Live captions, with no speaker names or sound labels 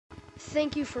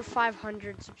Thank you for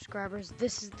 500 subscribers.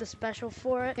 This is the special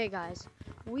for it. Hey guys,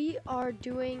 we are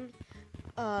doing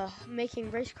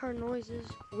making race car noises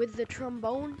with the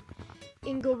trombone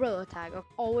in Gorilla Tag.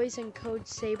 Always in code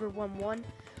Saber11,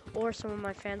 or some of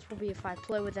my fans will be, if I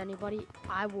play with anybody,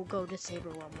 I will go to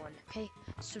Saber11. Okay,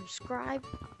 subscribe,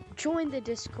 join the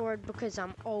Discord because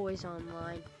I'm always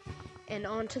online, and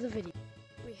on to the video.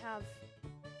 We have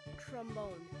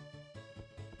trombone.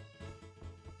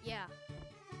 Yeah.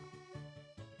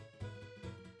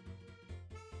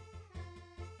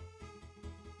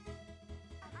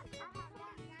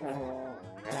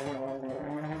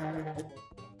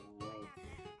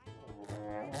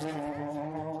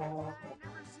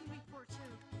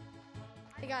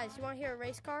 Hey guys, you want to hear a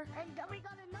race car? And then we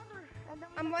got another.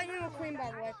 I'm Lightning McQueen,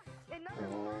 by the way.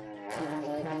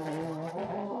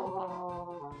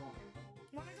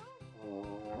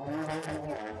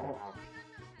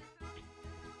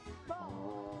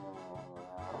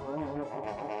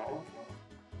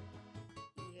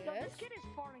 Yes. This kid is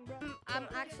farting, bro. I'm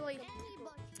actually...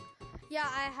 Yeah,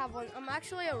 I have one. I'm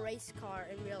actually a race car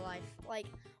in real life. Like,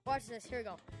 watch this. Here we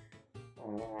go.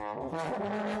 Can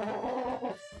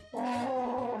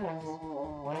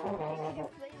you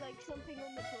play like something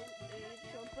on the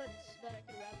trumpets that I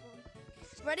can rap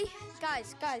on? Ready?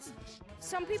 Guys.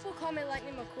 Some people call me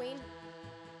Lightning McQueen.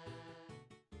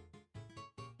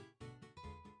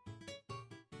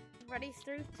 Ready?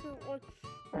 3, 2, 1.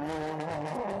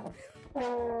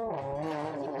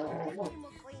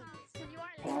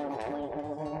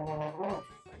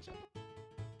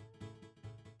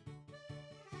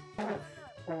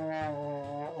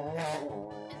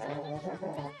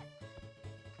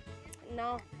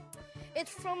 No,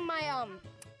 it's from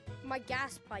my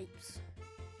gas pipes.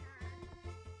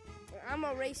 I'm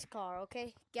a race car,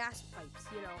 okay? Gas pipes,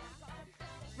 you know.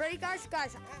 Ready, guys?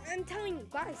 I'm telling you,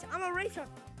 guys, I'm a racer.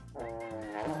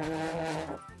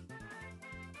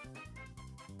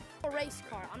 A race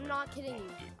car. I'm not kidding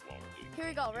you. Here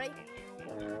we go, right?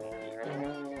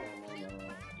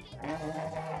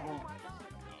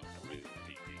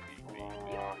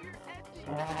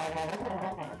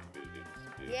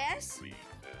 Yes?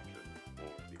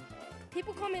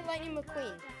 People call me Lightning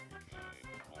McQueen.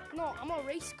 No, I'm a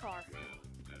race car.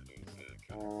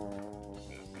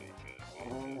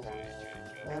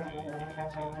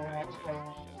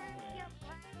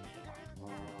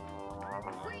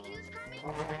 Wait, who's coming?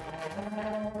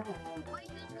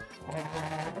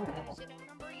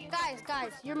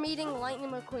 Guys, you're meeting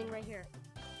Lightning McQueen right here.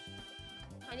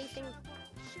 Anything?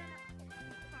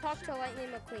 Talk to Lightning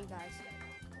McQueen, guys.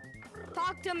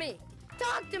 Talk to me.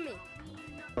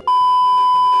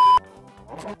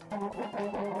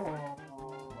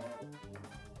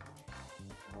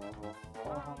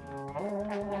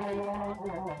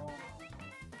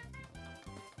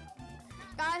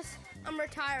 Guys, I'm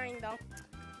retiring though.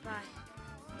 Bye.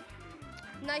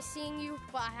 Nice seeing you,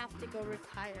 but I have to go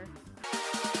retire.